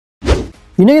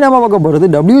இன்றைக்கி நம்ம பார்க்க போகிறது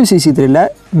WCC3ல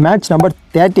மேட்ச் நம்பர்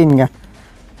 13ங்க.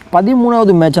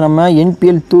 13வது மேட்ச் நம்ம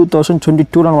NPL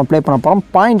 2022 நம்ம ப்ளே பண்ண போகிறோம்.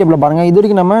 பாயிண்ட் டேபிள் பாருங்கள், இது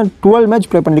வரைக்கும் நம்ம 12 மேட்ச்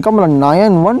ப்ளே பண்ணியிருக்கோம். இல்லை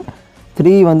 9-1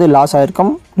 3 வந்து லாஸ்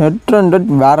ஆகிருக்கோம். நெட் ரன் ரேட்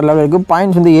வேறு லெவலில் இருக்குது.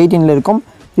 பாயிண்ட்ஸ் வந்து 18ல் இருக்கும்.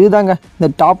 இதுதாங்க இந்த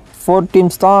டாப் 4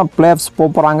 டீம்ஸ் தான் பிளேயர்ஸ்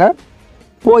போகிறாங்க.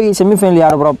 போய் செமிஃபைனல்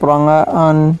யார் வர போகிறாங்க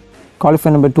அண்ட்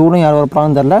குவாலிஃபை நம்பர் 2 யார் வர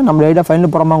போகிறாங்கன்னு தெரில. நம்ம லைட்டாக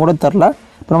ஃபைனல் போகிறோமா கூட தெரில.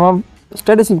 இப்போ நம்ம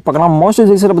ஸ்டேட்டஸ்டிக் பார்க்கலாம். மோஸ்ட்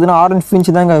சிக்ஸில் பார்த்தீங்கன்னா ஆரஞ்ச் ஃபின்ச்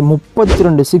தாங்க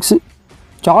 32 6.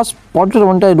 சார்ஸ் பாட்டர்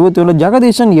வந்துட்டு 21.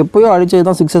 ஜெகதீஷன் எப்போயோ அடித்தது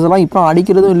தான் சிக்ஸஸ் எல்லாம் இப்போ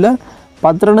அடிக்கிறதும் இல்லை.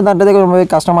 10 ரன் தாண்டதே ரொம்பவே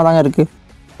கஷ்டமாக தாங்க இருக்குது.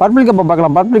 பர்பிள் கேப்பை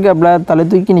பார்க்கலாம். பர்பிள் கேப்பில் தலை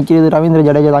தூக்கி நிற்கிறது ரவீந்திர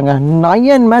ஜடேஜா தாங்க.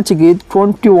 9 மேட்ச்சுக்கு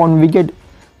 21 விக்கெட்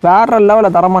வேறு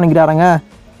லெவலில் தரமாக நிற்கிறாருங்க.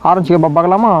 ஆரஞ்சு கேப்பை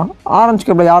பார்க்கலாமா? ஆரஞ்சு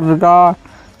கேப்பில் யார் இருக்கா?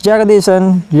 ஜெகதீஷன்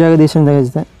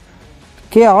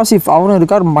கே ஆசிஃப் அவரும்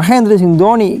இருக்கார். மகேந்திர சிங்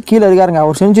தோனி கீழே இருக்காருங்க.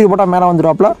 ஒரு செஞ்சுரி போட்டால் மேலே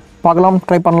வந்துடுவாப்பில். பார்க்கலாம்,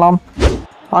 ட்ரை பண்ணலாம்.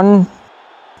 And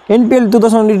NPL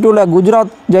 2022ல்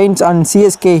Gujarat Jains and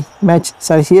CSK match.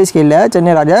 CSK இல்லை,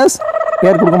 சென்னை ராஜாஸ்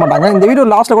பேர் கொடுக்க மாட்டாங்க. இந்த வீடியோ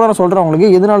லாஸ்ட்டில் கூட நான் சொல்கிறேன் உங்களுக்கு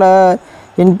எதனால்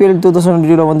NPL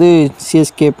 2022ல் வந்து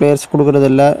CSK பிளேயர்ஸ் கொடுக்குறது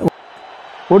இல்லை,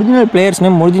 original players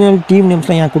name original team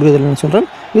நேம்ஸ்லாம் ஏன் கொடுக்குறது இல்லைன்னு சொல்கிறேன்.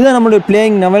 இதுதான் நம்மளுடைய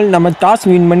பிளேயிங் லெவல். நம்ம டாஸ்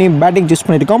வின் பண்ணி பேட்டிங் சூஸ்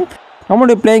பண்ணியிருக்கோம்.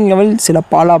 நம்மளுடைய பிளேயிங் லெவல் சில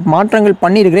பல மாற்றங்கள்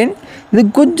பண்ணியிருக்கிறேன். இது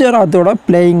குஜராத்தோட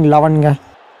பிளேயிங் 11ங்க.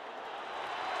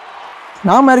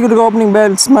 நாம் இறக்கிட்டு opening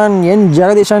batsman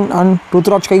Jagadeeshan and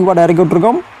Ruturaj Gaikwad இறக்கி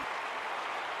விட்டுருக்கோம்.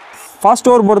 ஃபாஸ்ட்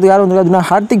ஓவர் போகிறதுக்கு யார் வந்திருக்காருன்னா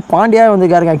ஹார்திக் பாண்டியா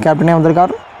வந்திருக்காருங்க. கேப்டனே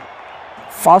வந்திருக்கார்.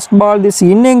 ஃபாஸ்ட் பால் திஸ்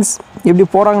இன்னிங்ஸ் எப்படி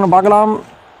போகிறாங்கன்னு பார்க்கலாம்.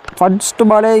 ஃபர்ஸ்ட்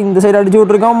பாலே இந்த சைடு அடிச்சு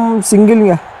விட்ருக்கோம்.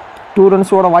 சிங்கிள்ங்க. 2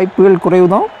 ரன்ஸோட வாய்ப்புகள் குறைவு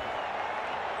தான்.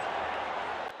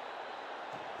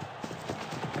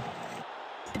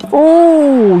 ஓ,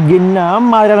 என்ன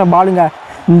மாதிரியான பாலுங்க.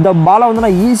 இந்த பாலை வந்து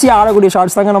நான் ஈஸியாக ஆடக்கூடிய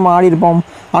ஷாட்ஸ் தாங்க நம்ம ஆடி இருப்போம்.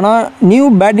 ஆனால் நியூ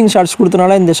பேட்டிங் ஷாட்ஸ்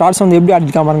கொடுத்தனால இந்த ஷாட்ஸ் வந்து எப்படி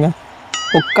ஆடிருக்கான் பாருங்க.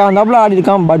 உட்காந்தாப்புல ஆடி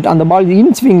இருக்கான். பட் அந்த பால்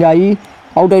இன்ஸ்விங் ஆகி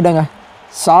அவுட் ஆகிட்டாங்க.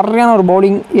 சரியான ஒரு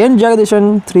பவுலிங். ஜெகதீஷன்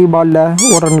 3 பாலில்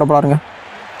 1 ரனில் போகிறாருங்க.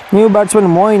 நியூ பேட்ஸ்மேன்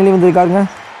மோயின் அலி வந்திருக்காருங்க.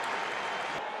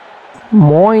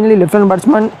 மோயின் அலி லெஃப்ட் ஹேண்ட்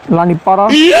பேட்ஸ்மேன் எல்லாம் நிற்பாரா?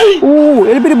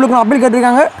 எல்பிடி பிளக்கு அப்பீல்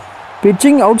கேட்டிருக்காங்க.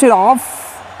 பிச்சிங் அவுட் சைட்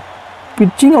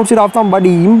ஆஃப் தான். பட்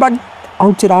இம்பேக்ட்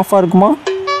அவுட் சைட் ஆஃபாக இருக்குமா?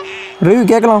 ரிவ்யூ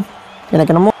கேட்கலாம்.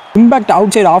 எனக்கு என்னமோ இம்பேக்ட்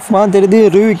அவுட் சைட் ஆஃப் தான் தெரியுது.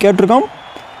 ரிவ்யூ கேட்டிருக்கோம்,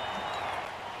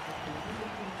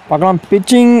 பார்க்கலாம்.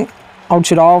 Pitching out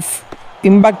side of,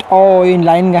 impact in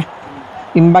லைனுங்க.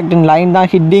 Impact in line தான்.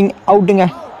 ஹிட்டிங் அவுட்டுங்க.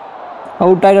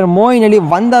 அவுட் ஆகிட்டார். மோயின் அலி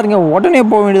வந்தாருங்க. உடனே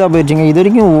போக வேண்டியதாக போயிடுச்சுங்க. இது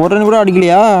வரைக்கும் ஒரு ரன் கூட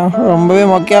அடிக்கலையா? ரொம்பவே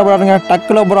மொக்கையாக போகிறாருங்க.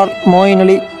 டக்கில் போகிறார் மோயின்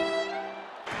அலி.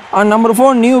 And number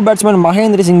 4 new batsman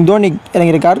Mahendra Singh Dhoni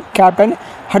இறங்கியிருக்கார். Captain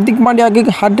Hardik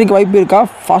பாண்டியாவுக்கு hat-trick வாய்ப்பு இருக்கா?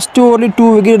 First ஓவர்லேயே 2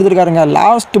 wicket எடுத்திருக்காருங்க.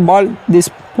 Last ball this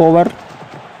over.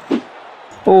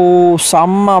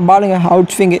 செம்ம பாலுங்க.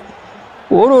 Out swing.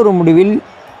 ஒரு முடிவில்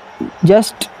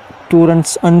just 2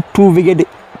 runs and 2 wicket.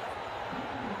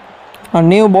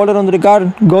 New bowler வந்திருக்கார்.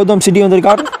 கௌதம் சிட்டி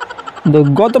வந்திருக்கார். இந்த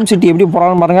கௌதம் சிட்டி எப்படி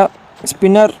போகிறான்னு பாருங்கள்.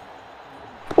 ஸ்பின்னர்.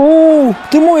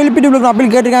 திரும்பவும் LPW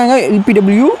அப்பீல் கேட்டிருக்காங்க.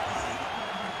 LPW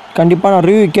கண்டிப்பாக நான்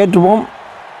ரிவ்யூ கேட்டிருப்போம்.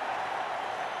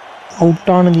 அவுட்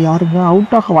ஆனது யாருங்க?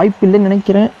 அவுட் ஆக வாய்ப்பு இல்லைன்னு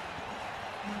நினைக்கிறேன்.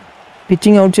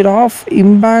 Pitching out side of,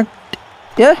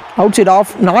 impact out side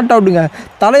of, not அவுட்டுங்க.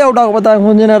 தலை அவுட் ஆக பார்த்தா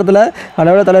கொஞ்ச நேரத்தில்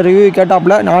அதோட தலை review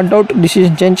கேட்டாப்பில் not out,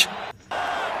 decision change.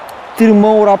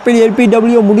 திரும்ப ஒரு அப்பீல்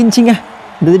LPW முடிஞ்சிங்க.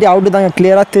 இந்த திட்டி அவுட்டு தாங்க,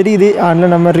 கிளியராக தெரியுது.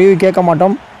 அதனால் நம்ம ரிவ்யூ கேட்க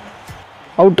மாட்டோம்.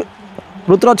 அவுட்.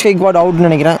 ருத்ராஜ் கைக்வாட் அவுட்னு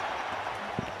நினைக்கிறேன்.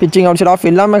 பிச்சிங் அவுட் சைட் ஆஃப்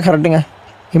எல்லாமே கரெக்டுங்க.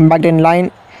 Impact in line,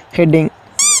 heading.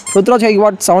 Ruturaj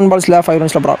Gaikwad 7 பால்ஸில் 5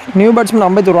 ரன்ஸில் போகிறார். New batsman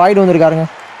Ambedkar Rayudu வந்திருக்காருங்க.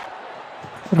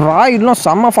 ராய்டுலாம்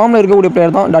செம்ம ஃபார்மில் இருக்கக்கூடிய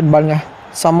பிளேயர் தான். டாட் பாலுங்க.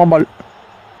 செம்ம பால்.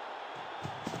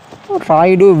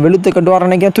 ராய்டு வெளுத்து கட்டுவார்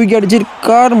நினைக்கிறேன். தூக்கி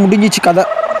அடிச்சிருக்கார். முடிஞ்சிச்சு கதை.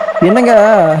 என்னங்க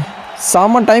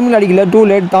செம்ம டைமில் அடிக்கல, 2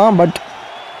 லேட் தான். பட்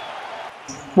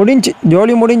முடிஞ்சு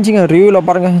ஜோலி முடிஞ்சுங்க. ரிவ்யூவில்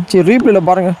பாருங்கள், ரீப்ளேயில்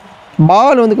பாருங்கள்.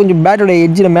 பால் வந்து கொஞ்சம் பேட்டோட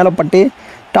எட்ஜில் மேலே பட்டு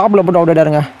டாப்பில் போட்டு அவுட்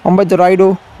ஆகிட்டாருங்க. அம்பேத்கர் ராய்டு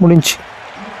முடிஞ்சு.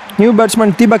 நியூ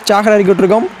பேட்ஸ்மேன் தீபக் சாகர் இறக்கி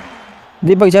விட்டுருக்கோம்.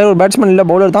 தீபக் சாகர் ஒரு பேட்ஸ்மேன் இல்லை,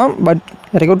 பவுலர் தான். பட்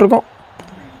இறக்கி விட்டுருக்கோம்.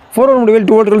 4 ஓவர் முடிவில்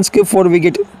 2 ரன்ஸ்க்கு 4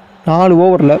 விக்கெட் 4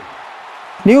 ஓவரில்.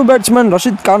 New batsman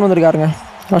Rashid Khan வந்திருக்காருங்க.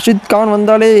 ரஷித் கான்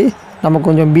வந்தாலே நமக்கு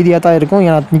கொஞ்சம் பீதியாக தான் இருக்கும்.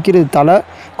 ஏன்னா நிற்கிறது தலை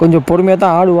கொஞ்சம் பொறுமையாக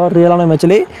தான் ஆடுவார் ரியலான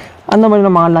மேட்ச்லேயே. அந்த மாதிரி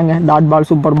நம்ம ஆடலாங்க. டாட் பால்,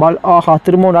 சூப்பர் பால்.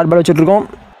 திரும்பவும் டாட் பால் வச்சுட்ருக்கோம்.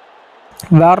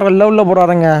 வேறு லெவலில்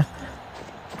போகிறாருங்க.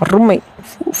 அருமை.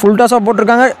 ஃபுல் டாஸாக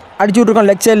போட்டிருக்காங்க. அடிச்சு விட்ருக்கோம்.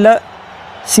 லெக் சைடில்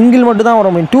சிங்கிள் மட்டும் தான் வர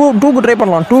முடியும். 2க்கு ட்ரை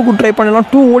பண்ணலாம். 2க்கு ட்ரை பண்ணலாம்.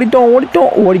 2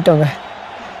 ஓடிட்டோங்க.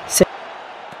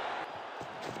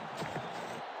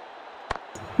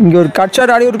 இங்கே ஒரு கட்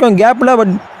ஷாட் ஆடி இருக்கும் கேப்பில்.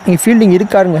 பட் இங்கே ஃபீல்டிங்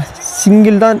இருக்காருங்க.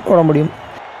 சிங்கிள் தான் ஓட முடியும்.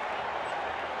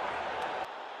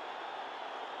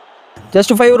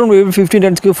 Just 5 over 15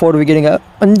 ரன்ஸ்க்கு 4 விக்கெட்டுங்க.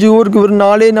 5 ஓவருக்கு ஒரு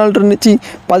 4 ரன்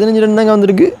 15 ரன் தாங்க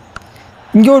வந்திருக்கு.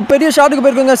 இங்கே ஒரு பெரிய ஷாட்டுக்கு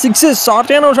போயிருக்கோங்க. 6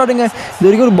 ஷார்ட்டான ஒரு ஷாட்டுங்க. இது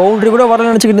வரைக்கும் ஒரு பவுண்டரி கூட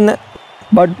வரலன்னு நினச்சிக்கிட்டு இருந்தேன்.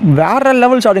 பட் வேறு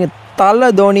லெவல் ஷாட்டுங்க. தலை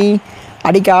தோனி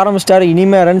அடிக்க ஆரம்பிச்சிட்டாரு.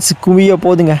 இனிமேல் ரன்ஸ் குவிய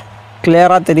போதுங்க,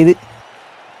 கிளியராக தெரியுது.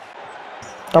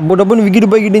 டப்புன்னு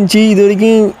விக்கெட் போய்கிட்டு இருந்துச்சு. இது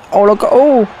வரைக்கும் அவ்வளோக்கா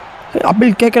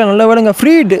அப்பீல் கேட்குற நல்ல வேலைங்க.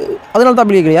 ஃப்ரீட் அதனால தான்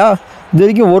அப்பீல் கேட்கலையா? இது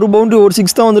வரைக்கும் ஒரு பவுண்டரி ஒரு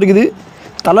 6 தான் வந்திருக்குது.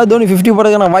 தலை தோனி 50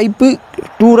 போடுறதுக்கான வாய்ப்பு.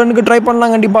 2 ரனுக்கு ட்ரை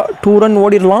பண்ணலாம். கண்டிப்பாக 2 ரன்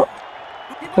ஓடிடலாம்.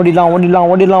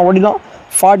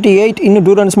 48. இன்னும்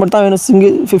 2 ரன்ஸ் மட்டும் தான் வேணும்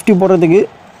சிங்கிள் 50 போடுறதுக்கு.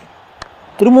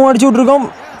 திரும்பவும் அடிச்சு விட்ருக்கோம்.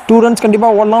 2 ரன்ஸ்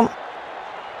கண்டிப்பாக ஓடலாம்.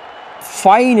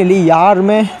 ஃபைனலி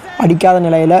யாருமே அடிக்காத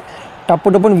நிலையில்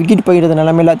டப்புன்னு விக்கெட் போயிடுற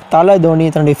நிலைமையில் தலை தோனி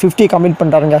தன்னுடைய 50 கம்ப்ளீட்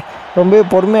பண்ணுறாருங்க. ரொம்பவே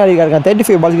பொறுமையாக அடிக்கிறாருங்க.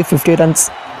 35 பால்ஸுக்கு 50 ரன்ஸ்.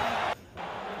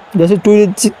 ஜஸ்ட்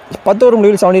 10 ஓவர்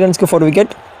முடிவில் 70 ரன்ஸ்க்கு 4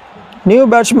 விக்கெட். நியூ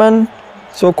பேட்ஸ்மேன்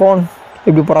சோகான்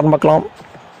எப்படி போகிறாருன்னு பார்க்கலாம்.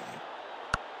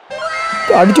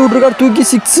 அடிச்சு விட்ருக்கார். தூக்கி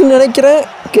 6ன்னு நினைக்கிறேன்.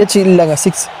 கேட்ச் இல்லைங்க,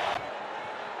 6.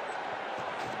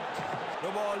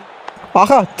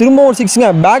 ஆஹா, திரும்ப ஒரு 6ங்க.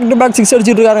 பேக் டு பேக் 6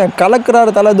 அடிச்சுட்டு இருக்காருங்க.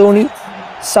 கலக்கிறாரு தலை தோனி.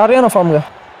 சரியான ஃபார்முங்க.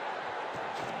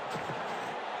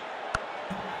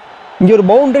 இங்கே ஒரு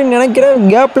பவுண்ட்ரின்னு நினைக்கிறேன்.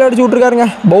 கேப்பில் அடிச்சு விட்ருக்காருங்க.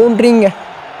 பவுண்ட்ரிங்க.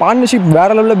 பார்ட்னர்ஷிப்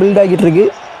வேறு லெவலில் பில்ட் ஆகிட்டு இருக்கு.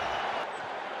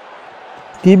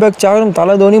 தீபக் சாகரும்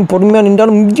தலை தோனியும் பொறுமையாக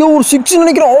நின்றாலும் இங்கே ஒரு 6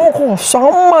 நினைக்கிறேன்.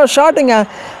 செம்ம ஷாட்டுங்க.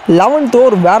 11th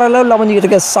ஓவர் வேறு லெவலில் அமைஞ்சிக்கிட்டு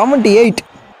இருக்க. 78.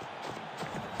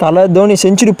 தலை தோனி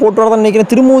செஞ்சுரி போட்டு வரதான் நினைக்கிறேன்.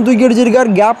 திரும்பவும் தூக்கி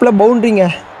அடிச்சிருக்கார். கேப்பில் பவுண்ட்ரிங்க.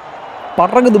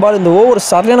 பறக்குது பால். இந்த ஓவர்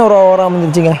சரியான ஒரு ஓவராக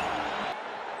அமைஞ்சிருச்சுங்க.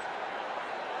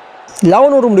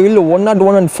 11 ஓவர் முடிவில்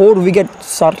 101 and 4 விக்கெட்.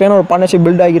 சரியான ஒரு பார்ட்னர்ஷிப்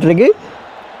பில்ட் ஆகிட்டு இருக்கு.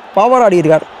 பவர் ஆடி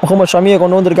இருக்கார். முகமது ஷமியை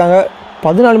கொண்டு வந்திருக்காங்க.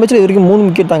 14 மேட்ச்சில் இது வரைக்கும் 3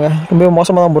 விக்கெட் தாங்க. ரொம்பவே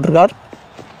மோசமாக தான் போட்டிருக்கார்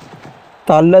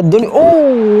தலை தோனி.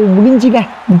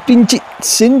 முடிஞ்சு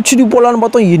செஞ்சுரி போடலான்னு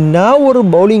பார்த்தோம். என்ன ஒரு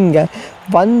பவுலிங்க.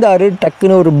 வந்தார்,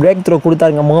 டக்குன்னு ஒரு break throw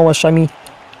கொடுத்தாருங்க Mohammed Shami.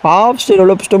 Of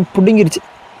style stem பிடுங்கிருச்சு.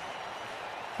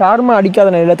 யாருமே அடிக்காத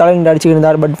நிலையில் தலை நின்று அடிச்சுக்கிட்டு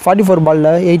இருந்தார். பட் 44 பாலில்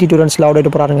 82 ரன்ஸில் அவுட்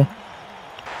ஆகிட்டு போகிறாருங்க.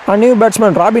 நியூ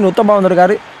பேட்ஸ்மேன் ராபின் உத்தப்பா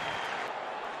வந்திருக்காரு.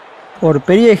 ஒரு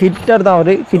பெரிய ஹிட்டர் தான்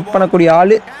அவர். ஹிட் பண்ணக்கூடிய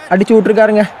ஆள். அடிச்சு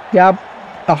விட்ருக்காருங்க. கேப்.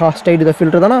 ஆஹா, ஸ்ட்ரைட் த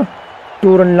ஃபில்டர் தானா.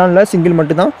 2 ரன்லாம் இல்லை, சிங்கிள்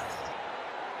மட்டும்தான்.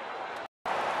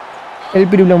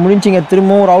 எல்பிடிபியில் முடிஞ்சிங்க.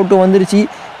 திரும்பவும் ஒரு அவுட்டு வந்துருச்சு.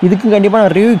 இதுக்கும் கண்டிப்பாக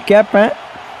நான் ரிவ்யூ கேட்பேன்.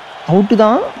 அவுட்டு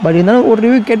தான், பட் இருந்தாலும் ஒரு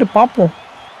ரிவ்யூ கேட்டு பார்ப்போம்.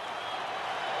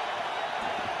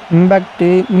 இம்பேக்ட்டு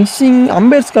மிஸ்ஸிங்,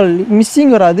 அம்பேர்ஸ் கால்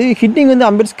மிஸ்ஸிங் வராது. ஹிட்டிங் வந்து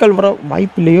அம்பேர்ஸ் கால் வர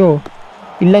வாய்ப்பு இல்லையோ?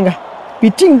 இல்லைங்க,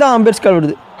 பிச்சிங் தான் அம்பேர்ஸ் கால்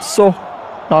வருது. ஸோ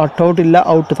நாட் அவுட் இல்லை,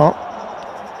 அவுட்டு தான்.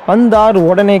 வந்தார்,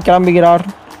 உடனே கிளம்புகிறார்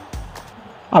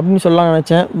அப்படின்னு சொல்லலாம்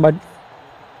நினச்சேன். பட்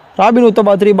ராபின்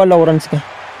உத்தப்பா 3 பாலில் 1 ரன்ஸுங்க.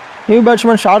 நியூ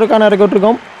பேட்ஸ்மேன் ஷாருக் கான் இறக்கி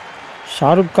விட்டுருக்கோம்.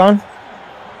 ஷாருக் கான்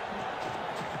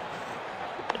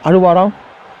அழுவாராம்.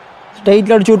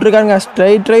 ஸ்ட்ரைட்டில் அடிச்சு விட்ருக்காருங்க.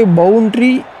 Straight try boundary.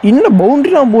 இன்னும்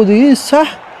பவுண்ட்ரி தான் போகுது.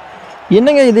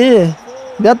 என்னங்க இது?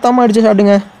 இதாத்தாமல் அடித்த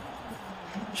ஷாட்டுங்க.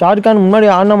 ஷாருக் கான் முன்னாடி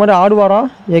ஆடின மாதிரி ஆடுவாரா?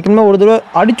 ஏற்கனவே ஒரு தடவை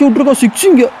அடிச்சு விட்ருக்கோம்.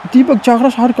 6 தீபக்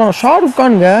சாகரா ஷாருக்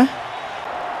கானுங்க.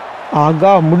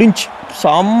 ஆகா, முடிஞ்சு.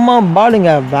 செம்ம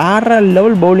பாலுங்க. வேறு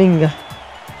லெவல் பவுலிங்க.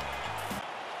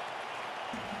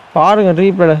 பாருங்கள்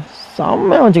ரீப்ளேல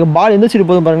செம்மையாக வச்சுக்க. பால் எந்த சைடு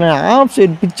போதும் பாருங்கள். ஆஃப்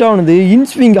சைடு பிச்சானது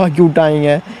இன்ஸ்விங் ஆக்கி விட்டாங்க.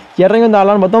 இறங்கி வந்து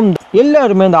ஆளான்னு பார்த்தோம்.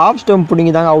 எல்லாருமே அந்த ஆஃப் ஸ்டம்ப்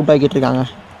பிடிங்கி தாங்க அவுட் ஆகிட்டு இருக்காங்க.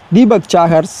 தீபக்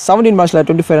சாகர் 17 பால்ஸில்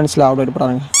 25 ரன்ஸில் அவுட் ஆகிட்டு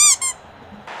போகிறாங்க.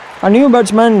 நியூ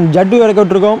பேட்ஸ்மேன் ஜட்டு இறக்க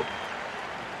விட்டுருக்கோம்.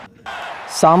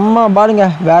 செம்ம பாருங்க.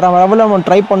 வேறு லெவலில் நம்ம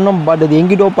ட்ரை பண்ணோம். பட் இது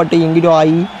எங்கிட்டோ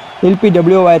ஆகி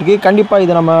எல்பிடபிள்யூ ஆகிருக்கு. கண்டிப்பாக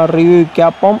இதை நம்ம ரிவ்யூ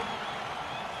கேட்போம்.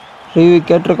 ரிவ்யூ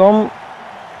கேட்டிருக்கோம்.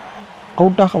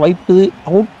 அவுட்டாக வாய்ப்பு.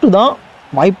 அவுட்டு தான்.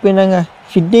 வாய்ப்பு என்னங்க?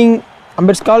 ஹிட்டிங்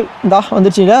அம்பேர்ஸ் கால் இந்தா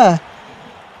வந்துருச்சுல.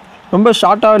 ரொம்ப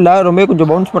ஷார்ட்டாக இல்லை, ரொம்ப கொஞ்சம்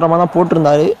பவுன்ஸ் பண்ணுற மாதிரி தான்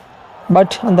போட்டிருந்தாரு.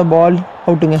 பட் அந்த பால்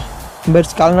அவுட்டுங்க.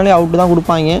 அம்பேர்ஸ் கால்னாலே அவுட்டு தான்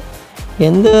கொடுப்பாங்க.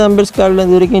 எந்த அம்பேர்ஸ் காலில்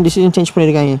இது வரைக்கும் டிசிஷன் சேஞ்ச்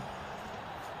பண்ணியிருக்காங்க.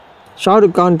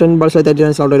 ஷாருக் கான் 10 பால்ஸில் 30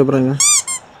 ரன்ஸ் அவுட் ஆகிட்டு போகிறாங்க.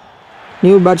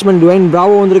 New batsman Dwayne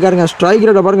Bravo வந்திருக்காருங்க. Strike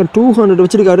ரேட்டை பாருங்கள், 200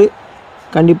 வச்சுருக்காரு.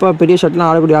 கண்டிப்பாக பெரிய ஷாட்லாம்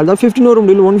ஆடக்கூடிய ஆள் தான். 15 ஓவர்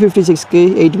முடியல 156க்கு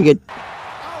 8 விக்கெட்.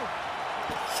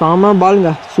 செம பாலுங்க.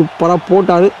 சூப்பராக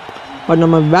போட்டார். பட்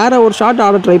நம்ம வேறு ஒரு ஷாட்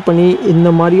ஆட ட்ரை பண்ணி இந்த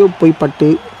மாதிரியோ போய் பட்டு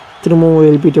திரும்பவும்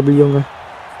எல்பிடபிள்யூங்க.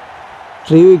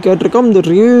 ரிவ்யூ கேட்டிருக்கோம். இந்த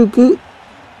ரிவ்யூவுக்கு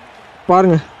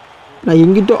பாருங்கள், நான்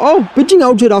எங்கிட்ட பிச்சிங்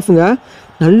அவுட் சைட் ஆஃபுங்க.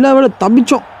 நல்ல வேலை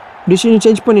தப்பிச்சோம். டிசிஷன்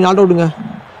சேஞ்ச் பண்ணி நாட் அவுட்டுங்க.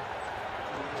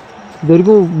 இது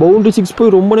வரைக்கும் பவுண்ட்ரி 6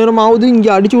 போய் ரொம்ப நேரம் ஆகுது.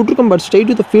 இங்கே அடிச்சு விட்ருக்கோம். பட்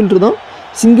ஸ்ட்ரைட் வித் ஃபீல்டர் தான்.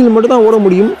 சிங்கிள் மட்டும் தான் ஓட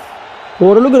முடியும்.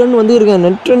 ஓரளவுக்கு ரன் வந்து இருக்கேன்.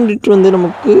 நெட் ரன் ரேட் வந்து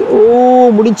நமக்கு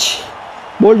முடிச்சு.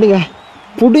 போல்டுங்க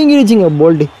பிடிங்கிடுச்சிங்க.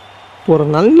 போல்டு ஒரு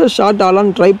நல்ல ஷாட்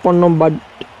ஆகலான்னு ட்ரை பண்ணோம். பட்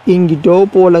எங்கிட்டோ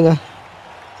போகலைங்க.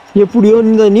 எப்படியோ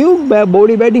இந்த நியூ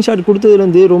பவுலிங் பேட்டிங் ஷாட்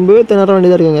கொடுத்ததுலேருந்து ரொம்பவே திணற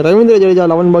வேண்டியதாக இருக்குங்க. ரவீந்திர ஜடேஜா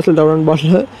 11 பால்ஸில் 11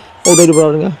 பாலில் அவுட் ஆகிட்டு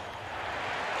போகிறாருங்க.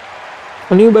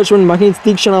 நியூ பேட்ஸ்மேன் மகேஷ்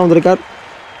தீக்ஷனா வந்திருக்கார்.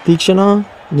 தீக்ஷனா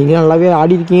நீங்கள் நல்லாவே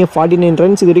ஆடி இருக்கீங்க. 49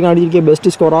 ரன்ஸ் இது வரைக்கும் ஆடிருக்கீங்க.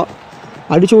 பெஸ்ட்டு ஸ்கோராக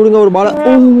அடிச்சு விடுங்க ஒரு பாலை.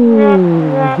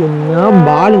 என்ன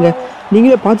பாலுங்க,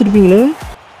 நீங்களே பார்த்துருப்பீங்களே.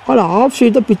 பால் ஆஃப்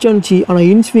சைட் தான் பிச் ஆனிச்சு. ஆனால்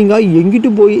இன்ஸ்விங்காக எங்கிட்டு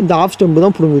போய் இந்த ஆஃப் ஸ்டெம்பு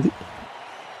தான் பிடுங்குது.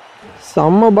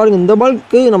 செம்ம பாலுங்க. இந்த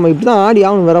பாலுக்கு நம்ம இப்படி தான் ஆடி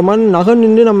ஆகணும். வேறு மாதிரி நகை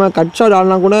நின்று நம்ம கட் ஷாட்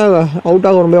ஆடினா கூட அவுட்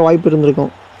ஆக ரொம்ப வாய்ப்பு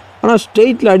இருந்திருக்கும். ஆனால்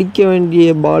ஸ்ட்ரெயிட்டில் அடிக்க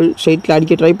வேண்டிய பால் ஸ்ட்ரெயிட்டில்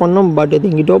அடிக்க ட்ரை பண்ணோம். பட்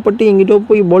அது எங்கிட்டோ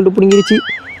போய் போல்ட்டு பிடிங்கிருச்சு.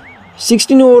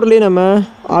 16 ஓவர்லேயே நம்ம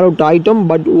ஆல் அவுட் ஆகிட்டோம்.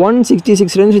 பட்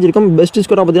 166 ரன்ஸ் வச்சிருக்கோம். பெஸ்ட்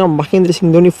ஸ்கோராக பார்த்தீங்கன்னா Mahendra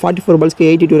Singh Dhoni 44 பால்ஸ்க்கு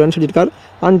 82 runs அடிச்சிருக்கார்.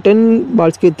 And 10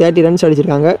 பால்ஸ்க்கு 30 runs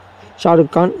அடிச்சிருக்காங்க.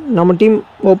 ஷாருக் கான் நம்ம team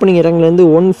opening இறங்குலேருந்து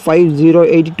 150,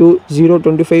 82,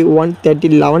 025, 130,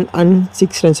 11 and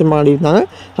 6 runs ஆடிருந்தாங்க.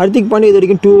 Hardik Pandya இது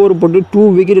வரைக்கும் 2 ஓவர் போட்டு 2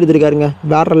 விக்கெட் எடுத்திருக்காருங்க.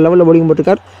 வேறு லெவலில் பவுலிங்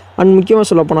போட்டிருக்கார். அண்ட் முக்கியமாக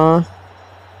சொல்லப்போனால்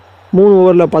 3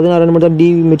 ஓவரில் 16 ரன் மட்டும் டி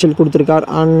மிச்சல் கொடுத்துருக்கார்.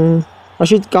 அண்ட்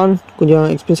ரஷீத் கான் கொஞ்சம்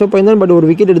எக்ஸ்பென்சிவ் போயிருந்தார். பட் ஒரு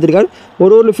விக்கெட் எடுத்திருக்கார்.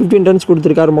 ஒரு ஓவரில் 15 ரன்ஸ்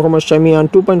கொடுத்துருக்கார் முகமது ஷமி.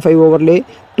 அண்ட் 2.5 ஓவர்லேயே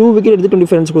 2 விக்கெட் எடுத்து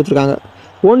 25 ரன்ஸ் கொடுத்துருக்காங்க.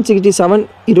 167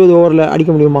 20 ஓவரில்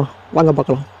அடிக்க முடியுமா? வாங்க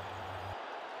பார்க்கலாம்.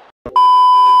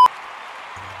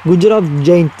 குஜராத்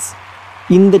ஜெயின்ட்ஸ்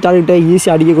இந்த டார்கெட்டை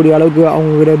ஈஸியாக அடிக்கக்கூடிய அளவுக்கு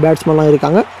அவங்களுடைய பேட்ஸ்மேன்லாம்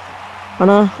இருக்காங்க.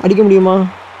 ஆனால் அடிக்க முடியுமா?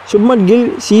 சுப்மன் கில்,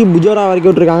 சி புஜாரா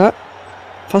வரைக்கும் விட்டுருக்காங்க.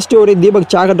 ஃபஸ்ட்டு ஒரு தீபக்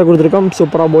சாகர்ட்டை கொடுத்துருக்கோம்.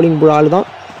 சூப்பராக பவுலிங் போட ஆள் தான்.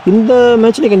 இந்த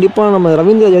மேட்ச்சில் கண்டிப்பாக நம்ம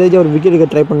ரவீந்திர ஜடேஜா ஒரு விக்கெட் எடுக்க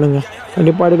ட்ரை பண்ணுங்க.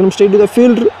 கண்டிப்பாக எடுக்கணும். Straight to the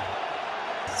field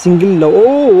சிங்கிளில்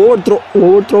over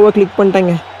த்ரோவை click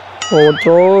பண்ணிட்டாங்க. Over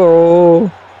throw.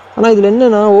 ஆனால் இதில்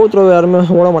என்னென்னா ஓவர் த்ரோ யாருமே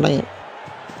ஓட மாட்டாங்க.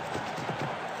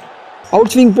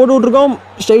 அவுட் ஸ்விங் போட்டு விட்ருக்கோம்.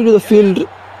 Straight to the field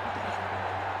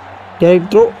direct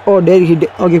throw. Direct hit.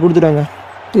 Okay கொடுத்துட்டாங்க.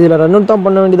 இதில் ரன் அவுட் தான்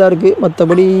பண்ண வேண்டியதாக இருக்குது.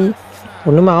 மற்றபடி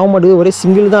ஒன்றுமே ஆக மாட்டேங்குது. ஒரே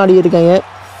சிங்கிள் தான் ஆடியிருக்காங்க.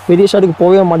 பெரிய ஷாட்டுக்கு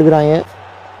போகவே மாட்டேங்கிறாங்க.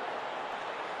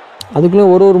 அதுக்குள்ளே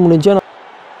ஒரு முடிஞ்சு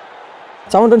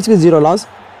 7 ரன்ஸ்க்கு 0 லாஸ்.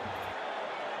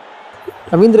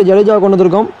 ரவீந்திர ஜடேஜா கொண்டு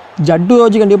வந்திருக்கோம். ஜட்டு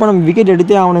வச்சு கண்டிப்பாக நம்ம விக்கெட்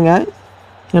எடுத்தே ஆகணுங்க.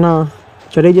 ஏன்னா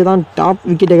ஜடேஜா தான் டாப்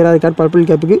விக்கெட் எடுக்கிறா இருக்கார் பர்பிள்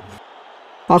கேப்புக்கு.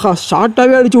 ஆஹா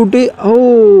ஷார்ட்டாகவே அடிச்சு விட்டு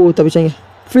தப்பிச்சாங்க.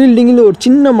 ஃபீல்டிங்கில் ஒரு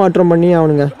சின்ன மாற்றம் பண்ணி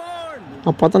ஆகணுங்க.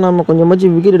 அப்போ தான் நம்ம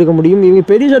கொஞ்சமாச்சும் விக்கெட் எடுக்க முடியும். இவங்க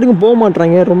பெரிய ஷாட்டுக்கும் போக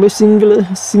மாட்டுறாங்க. ரொம்ப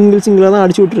சிங்கிளாக தான்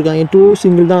அடிச்சு விட்ருக்காங்க. 2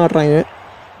 சிங்கிள் தான் ஆடுறாங்க.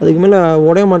 அதுக்கு மேலே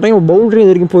உடைய மாட்டாங்க. பவுண்ட்ரி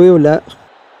இது வரைக்கும் போகவே இல்லை.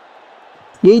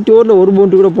 8 ஓவரில் ஒரு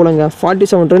பவுண்ட்ரி கூட போகலங்க.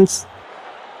 47 runs.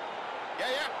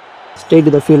 Straight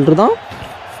to the fielder தான்.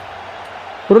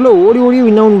 ஒரு ஓடி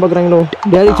வின் ஆகுன்னு பார்க்குறாங்களோ.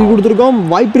 டேரக்ட் ஹிட் கொடுத்துருக்கோம்.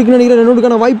 வாய்ப்பு இருக்குன்னு நினைக்கிறேன்.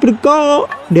 ரன்னோடுக்கான வாய்ப்பு இருக்கா?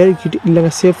 டேரக்ட் ஹிட்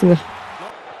இல்லைங்க, சேஃபுங்க.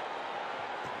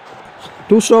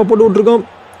 2 ஸ்டாப் போட்டு விட்ருக்கோம்.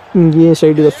 இங்கேயே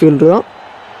ஸ்ட்ரெயிட் டு த ஃபீல்டர் தான்.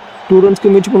 2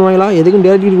 ரன்ஸ்க்கு முயற்சி பண்ணுவாங்களா? எதுக்கும்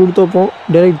டேரக்ட் ஹிட் கொடுத்து வைப்போம்.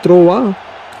 டேரக்ட் த்ரோவா?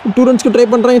 2 ரன்ஸ்க்கு ட்ரை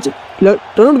பண்ணுறாங்க. இல்லை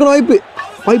ரன்னோடுக்கான வாய்ப்பு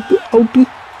அவுட்டு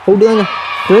தாங்க.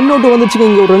 ரன் அவுட் வந்துச்சுங்க.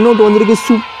 இங்கே ஒரு ரன் அவுட் வந்திருக்கு.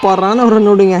 சூப்பரான ஒரு ரன்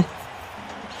அவுட்டுங்க.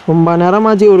 ரொம்ப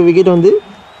நேரமாச்சு ஒரு விக்கெட் வந்து.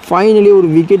 ஃபைனலி ஒரு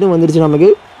விக்கெட்டும் வந்துருச்சு நமக்கு.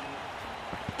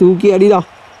 தூக்கி அடிடா.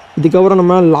 இதுக்கப்புறம்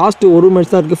நம்ம லாஸ்ட்டு ஒரு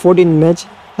மேட்ச் தான் இருக்குது. 14 மேட்ச்.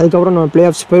 அதுக்கப்புறம் நம்ம பிளே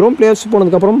ஆஃப்ஸ் போயிடும். பிளே ஆஃப்ஸ்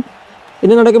போனதுக்கப்புறம்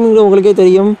என்ன நடக்கும்னு உங்களுக்கே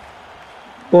தெரியும்.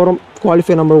 போகிறோம்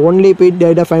குவாலிஃபை நம்பர் 1லேயே போய்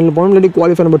டேரெக்டாக ஃபைனல் போகணும். இல்லாட்டி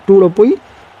குவாலிஃபை நம்பர் 2ல் போய்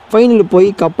ஃபைனலில் போய்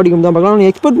கப் அடிக்கும் தான் பார்க்கலாம்.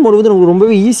 எக்ஸ்பர்ட் மோட் வந்து நமக்கு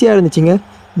ரொம்பவே ஈஸியாக இருந்துச்சுங்க.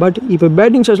 பட் இப்போ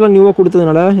பேட்டிங் ஷாட்ஸ்லாம் நியூவாக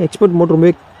கொடுத்ததுனால எக்ஸ்பர்ட் மோட்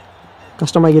ரொம்பவே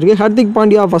கஷ்டமாகிருக்கு. Hardik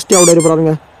Pandya first out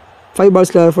ஆகிருப்பாருங்க. 5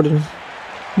 பால்ஸ்க்கு 14.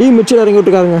 D Mitchell இறங்கி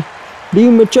விட்டுருக்காருங்க. டி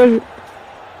மிச்சல்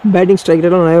பேட்டிங் ஸ்ட்ரைக்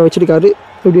ரேட்லாம் நிறைய வச்சிருக்காரு.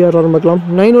 எப்படி ஆடுறாரு பார்க்கலாம்.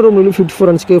 9 ஓவர் 54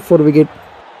 ரன்ஸ்க்கு 4 விக்கெட்.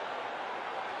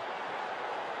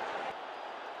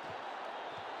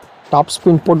 டாப்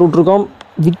ஸ்பின் போட்டு விட்ருக்கோம்.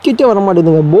 விக்கெட்டே வர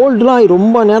மாட்டேங்குதுங்க. போல்டுலாம்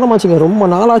ரொம்ப நேரமாச்சுங்க. ரொம்ப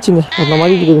நாளாச்சுங்க. அந்த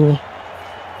மாதிரி இருக்குதுங்க.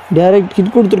 டேரக்ட்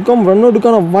ஹிட் கொடுத்துருக்கோம். ரன்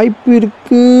அவுட்டுக்கான வாய்ப்பு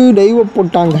இருக்குது. டைவை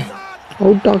போட்டாங்க.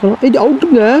 அவுட் ஆகலாம்.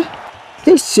 அவுட்டுங்க.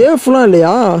 சேஃப்லாம்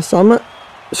இல்லையா? செம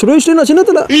சுரேஷ் நான்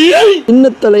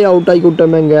சின்னத்தலையை அவுட் ஆக்கி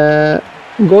விட்டோமேங்க.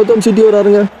 கௌதம் சிட்டி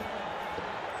வராருங்க.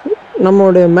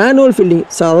 நம்மளுடைய மேனுவல் ஃபீல்டிங்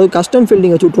அதாவது கஸ்டம்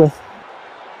ஃபீல்டிங் வச்சு விட்ருவோம்.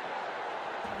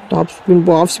 டாப் ஸ்பின்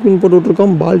ஆஃப் ஸ்பின் போட்டு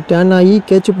விட்ருக்கோம். பால் டேன் ஆகி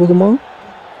கேட்ச் போகுமா?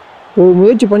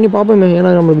 முயற்சி பண்ணி பார்ப்போமே. ஏன்னா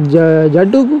நம்மளுக்கு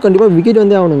ஜட்டுக்கும் கண்டிப்பாக விக்கெட்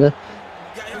வந்தே ஆகணுங்க.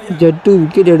 ஜட்டு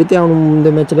விக்கெட் எடுத்தே ஆகணும் இந்த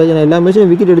மேட்ச்சில். ஏன்னா எல்லா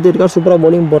மேட்சும் விக்கெட் எடுத்து இருக்கார். சூப்பராக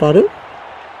பவுலிங் போகிறாரு.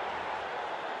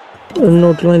 ரன்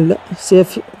அவுட்லாம் இல்லை,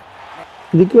 சேஃப்.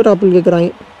 இதுக்கு வேறு அப்பீல் கேட்குறாங்க.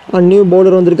 New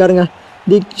bowler வந்திருக்காருங்க.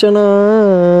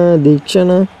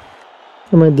 தீக்ஷனா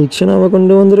நம்ம தீக்ஷனாவை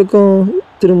கொண்டு வந்திருக்கோம்.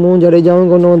 திரும்பவும்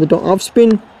ஜடேஜாவும் கொண்டு வந்துட்டோம். ஆஃப்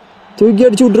ஸ்பின் தூக்கி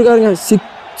அடிச்சு விட்ருக்காருங்க. 6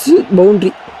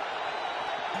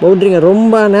 பவுண்ட்ரிங்க.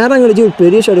 ரொம்ப நேரம் கழிச்சு ஒரு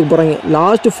பெரிய ஷாட்டுக்கு போகிறாங்க.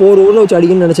 லாஸ்ட்டு 4 ஓவரில் வச்சு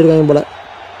அடிக்கணும்னு நினச்சிருக்காங்க போல்.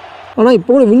 ஆனால் இப்போ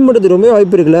கூட வின் பண்ணுறது ரொம்ப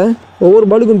வாய்ப்பு இருக்குல்ல. ஒவ்வொரு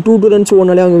பாலுக்கும் 2 ரன்ஸ்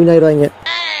ஒன்னாலே அவங்க வின் ஆகிடுவாங்க.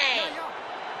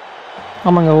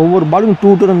 ஆமாங்க, ஒவ்வொரு பாலுக்கும்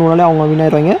 2 ரன் ஒன்னாலே அவங்க வின்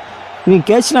ஆயிடுவாங்க. நீங்கள்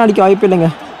கேட்ச்லாம் அடிக்க வாய்ப்பே இல்லைங்க.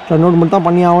 ரன் அவுட் மட்டும் தான்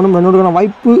பண்ணி ஆகணும். ரன் அவுட்டுக்கான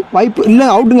வாய்ப்பு இல்லை.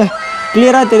 அவுட்டுங்க.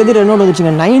 கிளியராக தெரியுது. ரன் அவுட்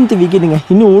வந்துச்சுங்க. 9th விக்கெட்டுங்க.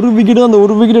 இன்னும் ஒரு விக்கெட்டு, அந்த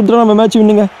ஒரு விக்கெட் எடுத்துகிட்டு நம்ம மேட்ச்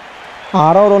வின்னுங்க.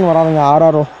 6 ரன் வராதுங்க.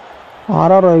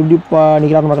 6 எப்படி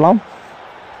நிற்கிறான்னு பார்க்கலாம்.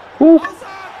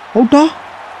 அவுட்டா?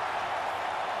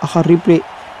 ரீப்ளே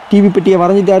டிவி பெட்டியை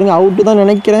வரைஞ்சிட்டாருங்க. அவுட்டு தான்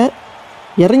நினைக்கிறேன்.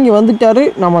 இறங்கி வந்துட்டார்.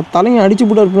 நம்ம தலையை அடிச்சு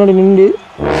போட்டார் பின்னாடி நின்று.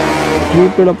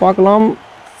 ரீப்ளேல பார்க்கலாம்.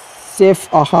 சேஃப்.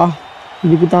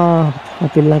 இதுக்கு தான்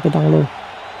அப்பெல்லாம் கேட்டாங்களோ.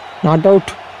 Not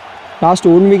out. லாஸ்ட்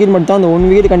 1 விக்கெட் மட்டும் தான். அந்த 1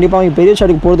 விக்கெட் கண்டிப்பாக அவங்க பெரிய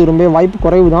ஷாட்டுக்கு போகிறதுக்கு ரொம்ப வாய்ப்பு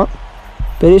குறைவு தான்.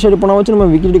 பெரிய ஷாட் போனால் வச்சு நம்ம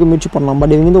விக்கெட் எடுக்க முயற்சி பண்ணலாம்.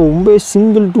 பட் இவங்க வந்து 9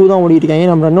 சிங்கிள் 2 தான் ஓடிட்டுருக்காங்க.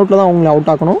 நம்ம ரன் அவுட்டில் தான் அவங்களை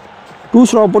அவுட் ஆக்கணும். 2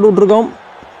 ஸ்ட்ரா போட்டு விட்ருக்கோம்.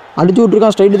 அடிச்சு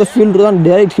விட்ருக்கான். ஸ்ட்ரைட் த ஃபீல்டு தான்.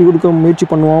 டேரெக்ட் ஹிட் கொடுக்க முயற்சி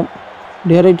பண்ணுவோம்.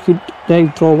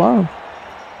 டேரெக்ட் த்ரோவா.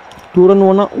 2 ரன்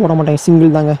ஓட மாட்டாங்க.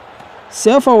 சிங்கிள் தாங்க.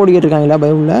 சேஃபாக ஓடிக்கிட்டு இருக்காங்களா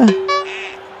பைபிளில்.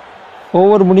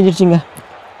 ஓவர் முடிஞ்சிருச்சுங்க.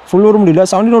 ஃபுல் ஓவர் முடியல.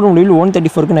 17 ஓவர் முடியல.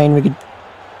 134க்கு 9 விக்கெட்.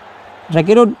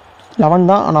 ரெக்கர்ட் அவுட் 11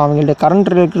 தான். ஆனால் அவங்கள்ட்ட கரண்ட்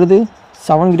இருக்கிறது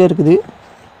 7 கிட்டே இருக்குது.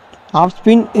 Off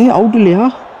spin. அவுட் இல்லையா?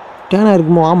 டேனாக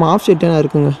இருக்குமோ? ஆமாம், ஆஃப் சைட் டேனாக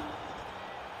இருக்குங்க.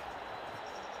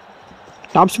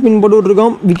 டாப் ஸ்பின் போட்டு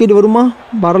விட்ருக்கோம். விக்கெட் வருமா?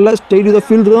 வரல. ஸ்ட்ரைட் டு த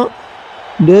ஃபீல்டு தான்.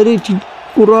 டேரெக்ட்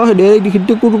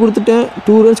ஹிட்டு கொடுத்துட்டேன்.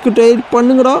 2 ரன்ஸ்க்கு ட்ரை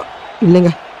பண்ணுங்கடா.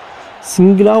 இல்லைங்க,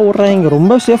 சிங்கிளாக விட்றாங்க.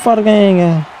 ரொம்ப சேஃபாக இருக்காங்க.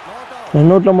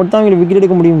 ரன் அவுட்டில் மட்டும் தான் அவங்களுக்கு விக்கெட்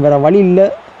எடுக்க முடியும். வேறு வழி இல்லை.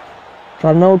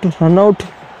 ரன் அவுட்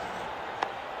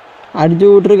அடிச்சு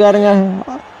விட்ருக்காருங்க.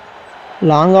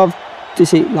 லாங்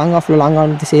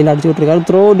ஆன் திசையில் அடிச்சு விட்ருக்காரு.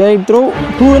 Direct throw.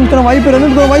 2 ரன்ஸ்க்கான வாய்ப்பு. ரன்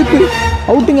அவுட் வாய்ப்பு.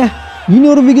 அவுட்டுங்க.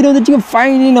 இன்னொரு விக்கெட் வந்துச்சுங்க.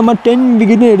 ஃபைனலி நம்ம 10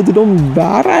 விக்கெட்னு எடுத்துட்டோம்.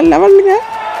 வேறு லெவலுங்க.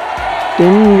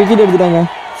 10 விக்கெட் எடுத்துட்டாங்க.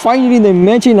 ஃபைனலி இந்த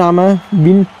மேட்சை நாம்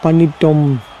வின் பண்ணிட்டோம்.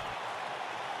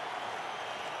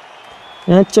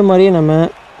 நினச்ச மாதிரியே நம்ம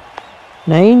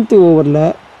 9th ஓவரில்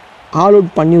ஆல்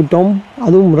அவுட் பண்ணிவிட்டோம்.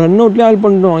 அதுவும் ரன் அவுட்லேயே ஆல்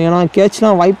பண்ணிட்டோம். ஏன்னா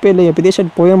கேட்ச்லாம் வாய்ப்பே இல்லை. பெரிய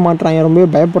ஷாட் போய மாட்டுறாங்க. ரொம்பவே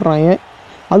பயப்படுறாங்க.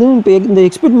 அதுவும் இப்போ இந்த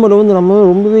எக்ஸ்பெக்ட் மோட வந்து நம்ம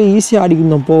ரொம்பவே ஈஸியாக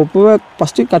ஆடிக்கிருந்தோம். போக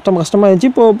ஃபஸ்ட்டு கஷ்டமாக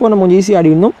இருந்துச்சு. போக நம்ம கொஞ்சம் ஈஸியாக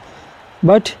ஆடிக்கிருந்தோம்.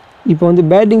 பட் இப்போ வந்து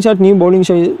பேட்டிங் ஷாட்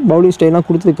பவுலிங் ஸ்டைல்லாம்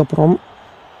கொடுத்ததுக்கப்புறம்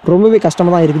ரொம்பவே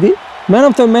கஷ்டமாக தான் இருக்குது. மேன்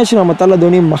ஆஃப் த மேட்ச் நம்ம தலை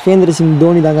தோனி, மகேந்திர சிங்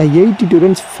தோனி தாங்க. 82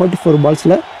 ரன்ஸ் 44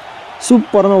 பால்ஸில்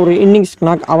சூப்பரான ஒரு இன்னிங்ஸ்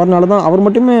நாக். அவர்னால தான். அவர்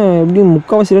மட்டுமே எப்படி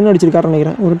 3/4 ரன் அடிச்சிருக்காருன்னு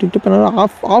நினைக்கிறேன். ஒரு டிட்டு பண்ணால்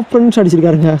ஆஃப் ரன்ஸ்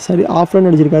அடிச்சிருக்காருங்க. ஆஃப் ரன்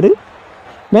அடிச்சிருக்காரு.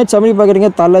 மேட்ச் அப்படி பார்க்குறீங்க.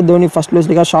 தலை தோனி ஃபஸ்ட் பிளேஸ்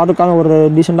இருக்கார். ஷாருக் கான் ஒரு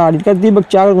டீசெண்டாக ஆடிருக்காரு.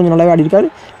 தீபக் சாகர் கொஞ்சம் நல்லாவே ஆடிருக்காரு.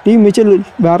 டீம் மிச்சல்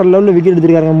வேறு லெவலில் விக்கெட்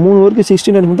எடுத்திருக்காருங்க. 3 ஓவருக்கு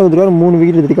 16 ரன் மட்டும் எடுத்துருக்காரு. 3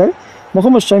 விக்கெட் எடுத்திருக்காரு.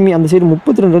 முகமது ஷமி அந்த சைடு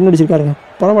 32 ரன் அடிச்சிருக்காருங்க.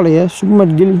 பரவாயில்லையே.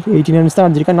 சுப்மன் கில் 18 ரன்ஸ் தான்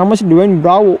அடிச்சிருக்காரு. நம்ம side Dwayne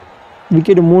Bravo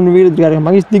wicket 3 wicket எடுத்துருக்காரு.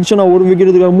 Mahesh Theekshana 1 wicket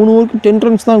எடுத்துருக்காரு. 3 ஓவருக்கு 10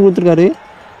 ரன்ஸ் தான் கொடுத்துருக்காரு.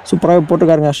 சூப்பராகவே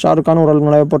போட்டிருக்காருங்க. ஷாருக் கான் ஒரு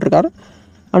நல்லாவே போட்டிருக்காரு.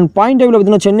 அண்ட் பாயிண்ட் டேபிளில்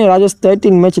பார்த்தீங்கன்னா சென்னை ராஜர்ஸ்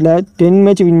 13 மேட்ச்சில் 10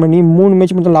 மேட்ச் வின் பண்ணி 3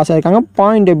 மேட்ச் மட்டும் லாஸ் ஆகிருக்காங்க.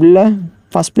 பாயிண்ட் டேபிளில்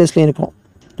ஃபஸ்ட் பிளேஸ்லேயே இருக்கும்.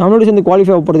 நம்மளோட சேர்ந்து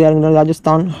குவாலிஃபை ஆக போகிறது யாருங்க?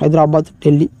 ராஜஸ்தான், ஹைதராபாத்,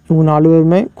 டெல்லி. இவங்க 4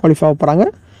 பேருமே குவாலிஃபை ஆக போகிறாங்க.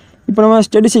 இப்போ நம்ம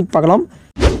ஸ்டேட்டிஸ்டிக் பார்க்கலாம்.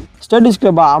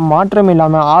 ஸ்டேட்டிஸ்டிக்கில் மாற்றமே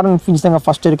இல்லாமல் ஆரன் ஃபின்ச் தாங்க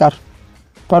ஃபஸ்ட் இருக்கார்.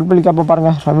 பர்பிள் கேப்பை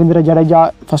பாருங்கள். ரவீந்திர ஜடேஜா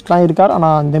ஃபஸ்ட்லாம் இருக்கார்.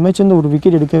 ஆனால் அந்த மேட்ச் வந்து ஒரு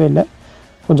விக்கெட் எடுக்கவே இல்லை.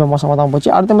 கொஞ்சம் மோசமாக தான்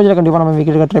போச்சு. அடுத்த மேட்ச்சில் கண்டிப்பாக நம்ம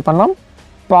விக்கெட் எடுக்க ட்ரை பண்ணலாம்.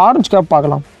 இப்போ ஆரஞ்சு கேப்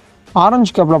பார்க்கலாம்.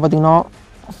 ஆரஞ்சு கேப்பில்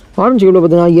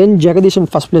பார்த்தீங்கன்னா என் ஜெகதீஷன்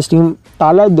ஃபஸ்ட் பிளேஸ் டீம்.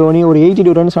 தலை தோனி ஒரு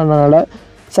 82 ரன்ஸ் ஆனதுனால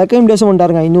செகண்ட் பிளேஸும்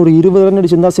வந்துட்டாருங்க. இன்னொரு 20 ரன்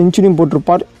அடிச்சிருந்தால் செஞ்சுரியும்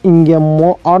போட்டிருப்பார். இங்கே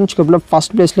ஆரஞ்சு கேப்பில்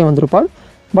ஃபஸ்ட் பிளேஸ்லேயே வந்திருப்பார்.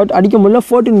 பட் அடிக்க முடியல.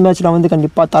 14 மேட்ச்சில் வந்து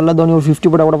கண்டிப்பாக தலை தோனி ஒரு 50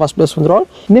 போட கூட ஃபஸ்ட் பிளேஸ் வந்துடும்.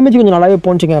 இந்த மேட்ச் கொஞ்சம் நல்லாவே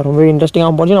போச்சுங்க. ரொம்ப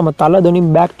இன்ட்ரெஸ்டிங்காக போச்சு. நம்ம தலை Dhoni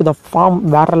back to the form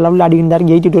வேறு லெவலில் அடிக்கிறாரு.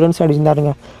 82 ரன்ஸ்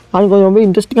அடிச்சிருந்தாருங்க. அது கொஞ்சம் ரொம்ப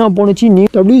இன்ட்ரெஸ்டிங்காக போணுச்சு.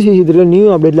 WCC3 நியூ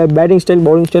அப்டேட்டில் பேட்டிங் ஸ்டைல்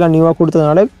பவுலிங் ஸ்டைலாக நியூவாக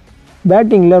கொடுத்ததுனால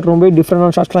பேட்டிங்கில் ரொம்ப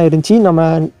டிஃப்ரெண்டான ஷாட்ஸ்லாம் இருந்துச்சு. நம்ம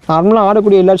நார்மலாக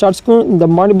ஆடக்கூடிய எல்லா ஷாட்ஸ்க்கும் இந்த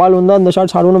மாதிரி பால் வந்து அந்த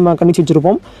ஷாட்ஸ் ஆடுவோம் நம்ம கணிச்சு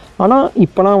வச்சுருப்போம். ஆனால்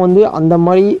இப்போலாம் வந்து அந்த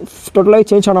மாதிரி டோட்டலாக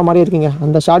சேஞ்ச் ஆன மாதிரி இருக்குங்க.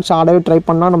 அந்த ஷாட்ஸ் ஆடவே ட்ரை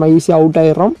பண்ணால் நம்ம ஈஸியாக அவுட்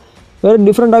ஆகிடுறோம். வேறு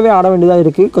டிஃப்ரெண்ட்டாகவே ஆட வேண்டியதாக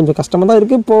இருக்குது. கொஞ்சம் கஷ்டமாக தான்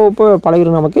இருக்குது. இப்போ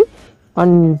பழகிடும் நமக்கு.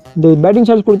 அண்ட் இந்த பேட்டிங்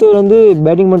ஷாட்ஸ் கொடுத்தது வந்து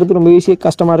பேட்டிங் பண்ணுறது ரொம்ப ஈஸியாக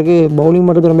கஷ்டமாக இருக்குது. பவுலிங்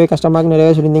பண்ணுறது ரொம்ப கஷ்டமாக இருக்குது.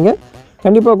 நிறையா சொல்லியிருந்தீங்க.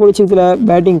 கண்டிப்பாக கூடிய சீக்கிரத்தில்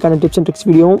பேட்டிங்கான டிப்ஸ் அண்ட் ட்ரிக்ஸ்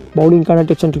வீடியோவும் பவுலிங்கான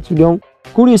டிப்ஸ் அண்ட் ட்ரிக்ஸ் வீடியோவும்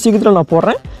கூடிய சீக்கிரத்தில் நான்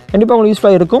போடுறேன். கண்டிப்பாக உங்களுக்கு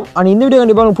யூஸ்ஃபுல்லாக இருக்கும். அண்ட் இந்த வீடியோ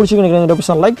கண்டிப்பாக உங்களுக்கு பிடிச்சிருக்கேன்.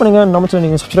 இந்த லைக் பண்ணுங்கள். நம்ம சேனல்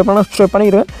நீங்கள் சப்ஸ்கிரைப்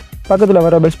பண்ணிக்கிறேன். பக்கத்தில்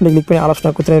வர பெல் பட்டனை கிளிக் பண்ணி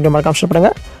ஆலோசனை கொடுத்து மறக்காம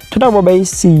பண்ணுங்கள். Tata bye.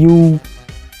 See you.